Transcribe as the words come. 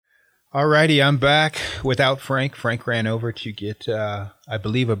Alrighty, I'm back without Frank. Frank ran over to get, I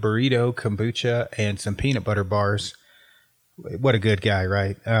believe, a burrito, kombucha, and some peanut butter bars. What a good guy,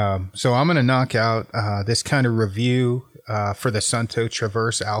 right? So I'm going to knock out this kind of review for the Suunto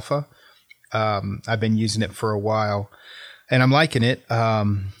Traverse Alpha. I've been using it for a while, and I'm liking it.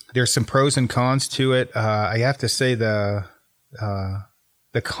 There's some pros and cons to it. I have to say the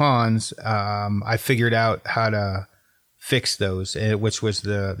cons, I figured out how to fix those, which was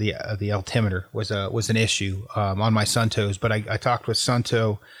the altimeter was an issue on my Suuntos. But I talked with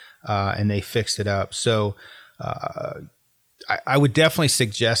Suunto, and they fixed it up. So I would definitely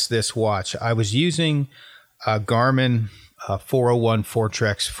suggest this watch. I was using Garmin 401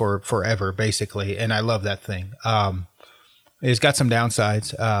 Fortrex for forever, basically, and I love that thing. It's got some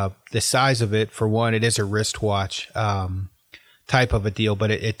downsides. The size of it, for one, it is a wristwatch type of a deal, but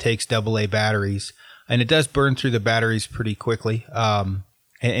it takes AA batteries. And it does burn through the batteries pretty quickly, and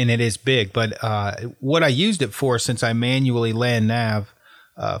it is big. But what I used it for, since I manually land nav,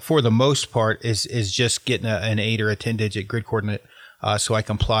 for the most part, is just getting an 8 or a 10-digit grid coordinate, so I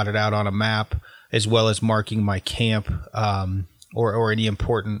can plot it out on a map, as well as marking my camp or any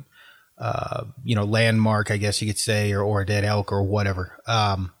important landmark, I guess you could say, or a dead elk or whatever.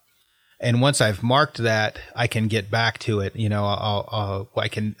 And once I've marked that, I can get back to it. I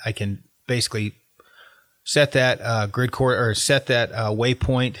can basically set that grid core, or set that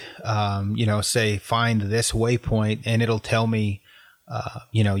waypoint, say find this waypoint, and it'll tell me,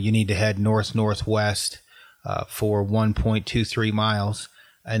 you need to head northwest for 1.23 miles.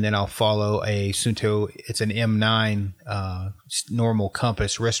 And then I'll follow a Suunto, it's an M9 normal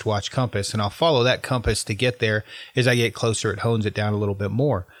compass, wristwatch compass, and I'll follow that compass to get there. As I get closer, it hones it down a little bit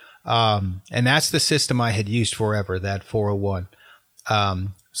more. And that's the system I had used forever, that 401.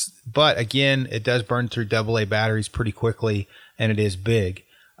 But again, it does burn through AA batteries pretty quickly, and it is big.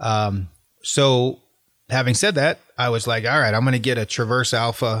 So having said that, I was like, all right, I'm going to get a Traverse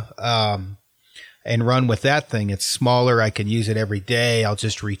Alpha and run with that thing. It's smaller. I can use it every day. I'll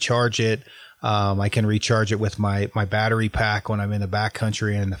just recharge it. I can recharge it with my battery pack when I'm in the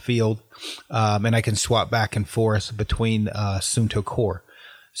backcountry and in the field. And I can swap back and forth between Suunto Core.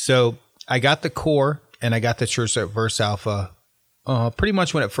 So I got the Core and I got the Traverse Alpha pretty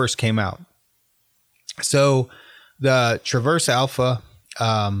much when it first came out. So the Traverse Alpha,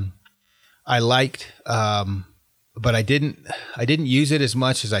 I liked, but I didn't use it as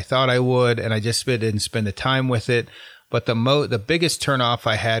much as I thought I would, and I just didn't spend the time with it. But the biggest turnoff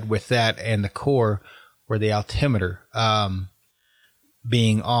I had with that and the Core were the altimeter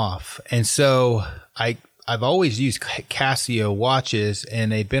being off. And so I've always used Casio watches,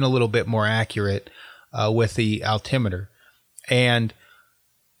 and they've been a little bit more accurate with the altimeter. And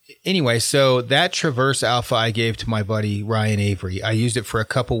anyway, so that Traverse Alpha I gave to my buddy Ryan Avery. I used it for a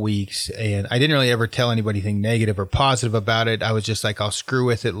couple weeks, and I didn't really ever tell anybody anything negative or positive about it. I was just like, I'll screw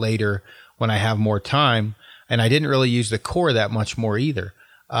with it later when I have more time. And I didn't really use the Core that much more either.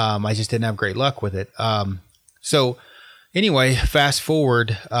 I just didn't have great luck with it. So anyway, fast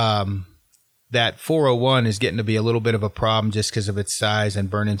forward, that 401 is getting to be a little bit of a problem just because of its size and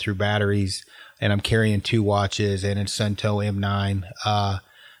burning through batteries. And I'm carrying 2 watches and a Suunto M9.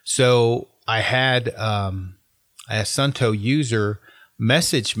 So I had a Suunto user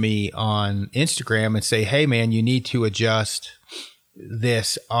message me on Instagram and say, hey man, you need to adjust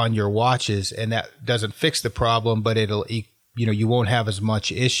this on your watches. And that doesn't fix the problem, but you won't have as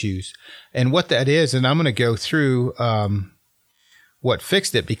much issues. And what that is, and I'm going to go through what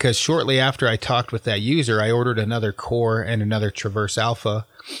fixed it, because shortly after I talked with that user, I ordered another Core and another Traverse Alpha,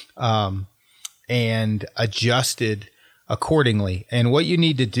 and adjusted accordingly. And what you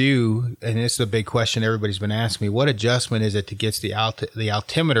need to do, and this is a big question everybody's been asking me, what adjustment is it to get the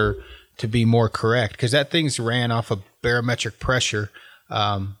altimeter to be more correct? Because that thing's ran off of barometric pressure.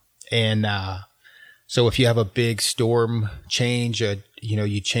 So if you have a big storm change,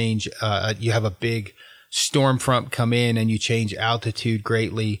 you have a big storm front come in and you change altitude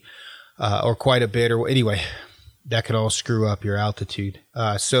greatly, or quite a bit, or anyway, that can all screw up your altitude.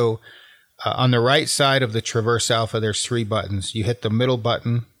 On the right side of the Traverse Alpha, there's 3 buttons. You hit the middle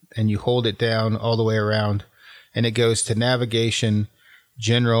button and you hold it down all the way around, and it goes to navigation,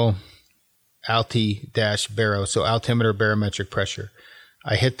 general, alti-baro, so altimeter, barometric pressure.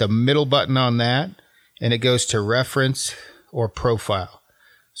 I hit the middle button on that, and it goes to reference or profile.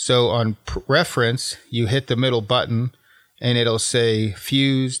 So on reference, you hit the middle button, and it'll say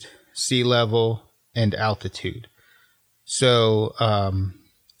fused, sea level, and altitude. So,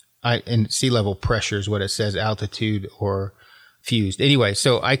 and sea level pressure is what it says, altitude or fused. Anyway,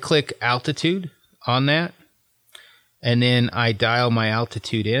 so I click altitude on that, and then I dial my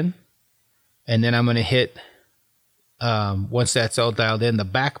altitude in. And then I'm going to hit, once that's all dialed in, the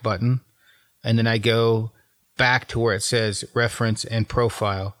back button. And then I go back to where it says reference and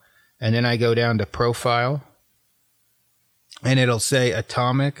profile. And then I go down to profile. And it'll say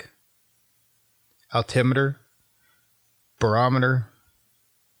atomic, altimeter, barometer,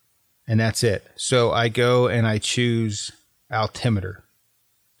 and that's it. So I go and I choose altimeter.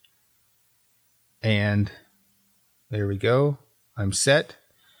 And there we go. I'm set.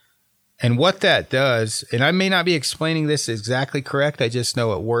 And what that does, and I may not be explaining this exactly correct, I just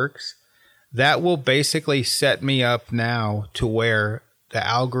know it works. That will basically set me up now to where the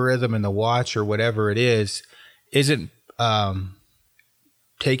algorithm in the watch or whatever it is isn't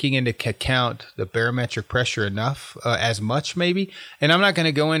taking into account the barometric pressure enough, as much maybe. And I'm not going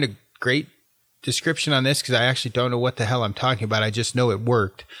to go into great description on this because I actually don't know what the hell I'm talking about. I just know it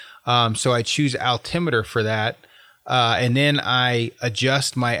worked. So I choose altimeter for that. And then I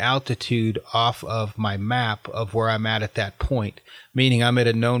adjust my altitude off of my map of where I'm at that point, meaning I'm at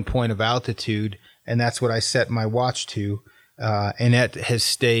a known point of altitude, and that's what I set my watch to. And that has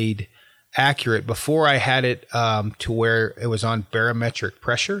stayed accurate. Before I had it to where it was on barometric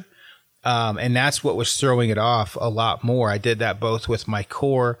pressure, and that's what was throwing it off a lot more. I did that both with my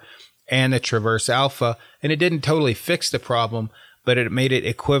Core and the Traverse Alpha, and it didn't totally fix the problem, but it made it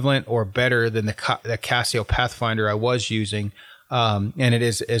equivalent or better than the Casio Pathfinder I was using, and it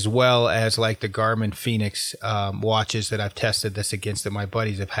is as well as like the Garmin Fenix watches that I've tested this against that my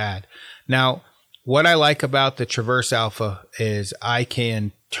buddies have had. Now, what I like about the Traverse Alpha is I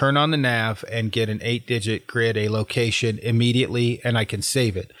can turn on the nav and get an 8-digit grid, a location immediately, and I can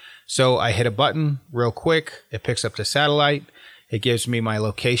save it. So I hit a button real quick. It picks up the satellite. It gives me my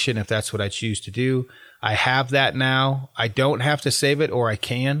location if that's what I choose to do. I have that now. I don't have to save it, or I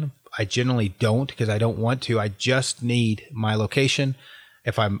can. I generally don't because I don't want to. I just need my location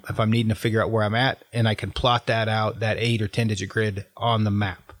if I'm needing to figure out where I'm at, and I can plot that out, that 8 or 10-digit grid on the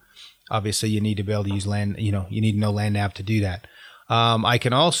map. Obviously, you need to be able to use land. You need to know LandNav to do that. I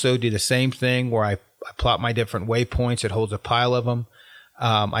can also do the same thing where I plot my different waypoints. It holds a pile of them.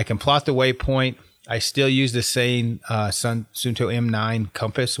 I can plot the waypoint. I still use the same Suunto M9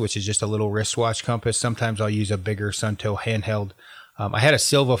 compass, which is just a little wristwatch compass. Sometimes I'll use a bigger Suunto handheld. I had a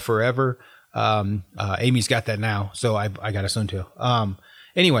Silva forever. Amy's got that now, so I got a Suunto.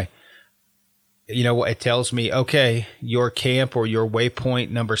 Anyway, you know what? It tells me, okay, your camp or your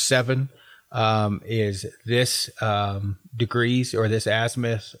waypoint number 7 is this degrees or this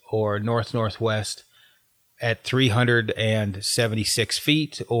azimuth or north-northwest at 376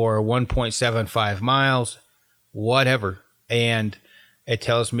 feet or 1.75 miles, whatever. And it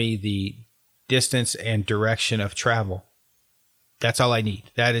tells me the distance and direction of travel. That's all I need.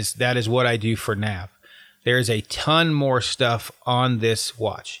 That is what I do for nav. There's a ton more stuff on this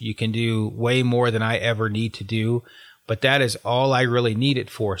watch. You can do way more than I ever need to do, but that is all I really need it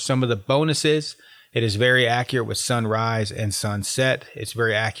for. Some of the bonuses, it is very accurate with sunrise and sunset. It's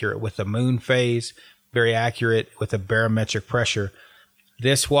very accurate with the moon phase, very accurate with the barometric pressure.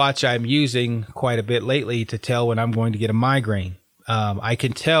 This watch I'm using quite a bit lately to tell when I'm going to get a migraine. I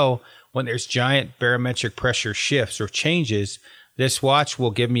can tell when there's giant barometric pressure shifts or changes. This watch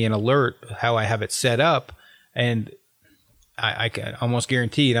will give me an alert how I have it set up, and I can almost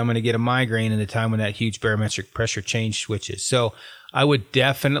guarantee it I'm going to get a migraine in the time when that huge barometric pressure change switches. So I would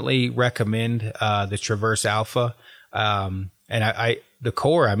definitely recommend the Traverse Alpha. And the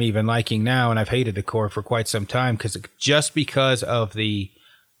Core I'm even liking now, and I've hated the Core for quite some time because of the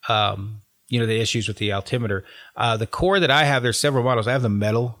the issues with the altimeter. The Core that I have, there's several models. I have the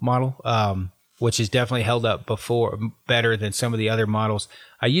metal model, which has definitely held up better than some of the other models.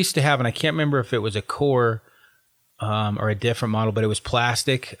 I used to have, and I can't remember if it was a Core or a different model, but it was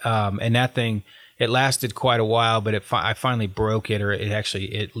plastic, and that thing, it lasted quite a while, but I finally broke it, or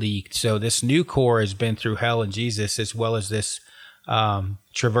it leaked. So this new Core has been through hell and Jesus, as well as this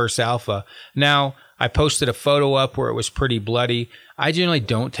Traverse Alpha. Now, I posted a photo up where it was pretty bloody. I generally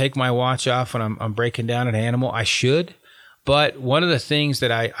don't take my watch off when I'm breaking down an animal. I should, but one of the things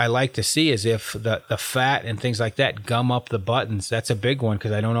that I like to see is if the fat and things like that gum up the buttons. That's a big one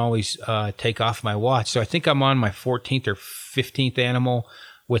because I don't always take off my watch. So I think I'm on my 14th or 15th animal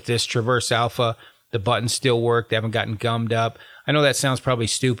with this Traverse Alpha. The buttons still work. They haven't gotten gummed up. I know that sounds probably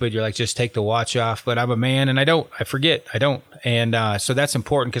stupid. You're like, just take the watch off. But I'm a man, and I forget. I don't. And so that's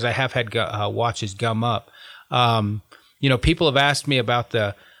important because I have had watches gum up. People have asked me about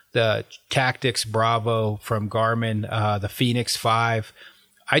the Tactics Bravo from Garmin, the Fenix 5.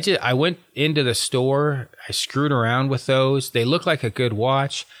 I went into the store. I screwed around with those. They look like a good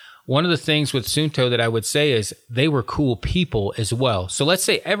watch. one of the things with Suunto that I would say is they were cool people as well. So let's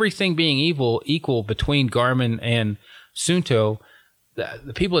say everything being equal between Garmin and Suunto,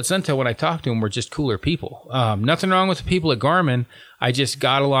 the people at Suunto, when I talked to them, were just cooler people. Nothing wrong with the people at Garmin. I just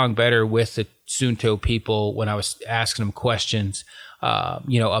got along better with the Suunto people when I was asking them questions,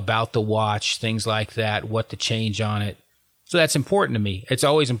 about the watch, things like that, what to change on it. So that's important to me. It's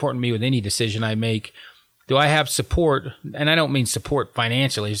always important to me with any decision I make. Do I have support? And I don't mean support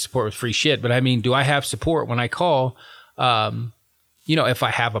financially, support with free shit, but I mean, do I have support when I call? If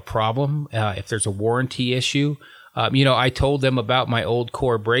I have a problem, if there's a warranty issue, I told them about my old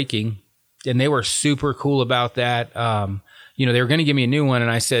core breaking, and they were super cool about that. They were going to give me a new one,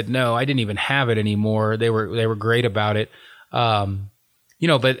 and I said no, I didn't even have it anymore. They were great about it.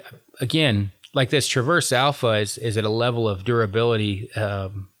 But again, like this Traverse Alpha is at a level of durability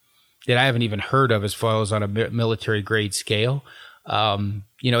that I haven't even heard of as far as on a military grade scale.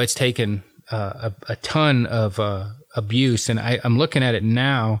 It's taken a ton of abuse, and I'm looking at it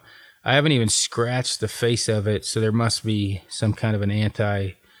now. I haven't even scratched the face of it, so there must be some kind of an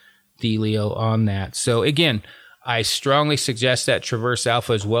anti-dealio on that. So again, I strongly suggest that Traverse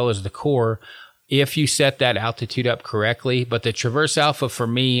Alpha as well as the Core, if you set that altitude up correctly. But the Traverse Alpha, for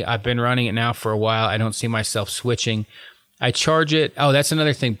me, I've been running it now for a while. I don't see myself switching. I charge it. Oh, that's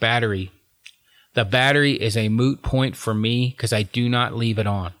another thing, battery. The battery is a moot point for me because I do not leave it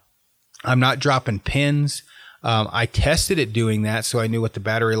on. I'm not dropping pins. I tested it doing that, so I knew what the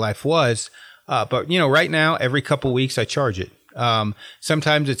battery life was. But right now, every couple weeks, I charge it.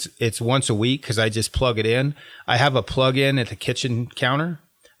 Sometimes it's once a week because I just plug it in. I have a plug-in at the kitchen counter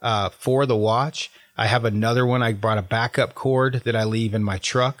for the watch. I have another one. I brought a backup cord that I leave in my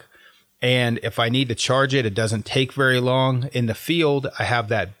truck. And if I need to charge it, it doesn't take very long. In the field, I have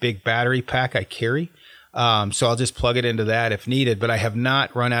that big battery pack I carry. So I'll just plug it into that if needed, but I have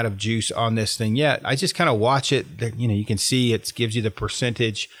not run out of juice on this thing yet. I just kind of watch it. You can see it gives you the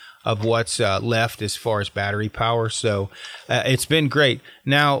percentage of what's left as far as battery power. So it's been great.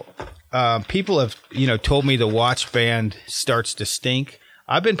 Now, people have, told me the watch band starts to stink.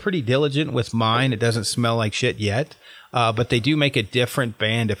 I've been pretty diligent with mine. It doesn't smell like shit yet. But they do make a different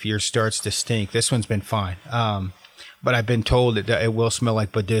band if yours starts to stink. This one's been fine. But I've been told that it will smell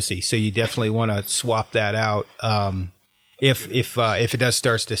like Badussi. So you definitely want to swap that out. If it does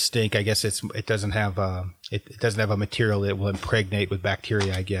starts to stink, I guess it doesn't have a material that will impregnate with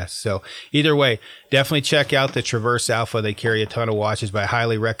bacteria, I guess. So either way, definitely check out the Traverse Alpha. They carry a ton of watches, but I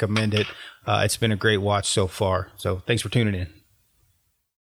highly recommend it. It's been a great watch so far. So thanks for tuning in.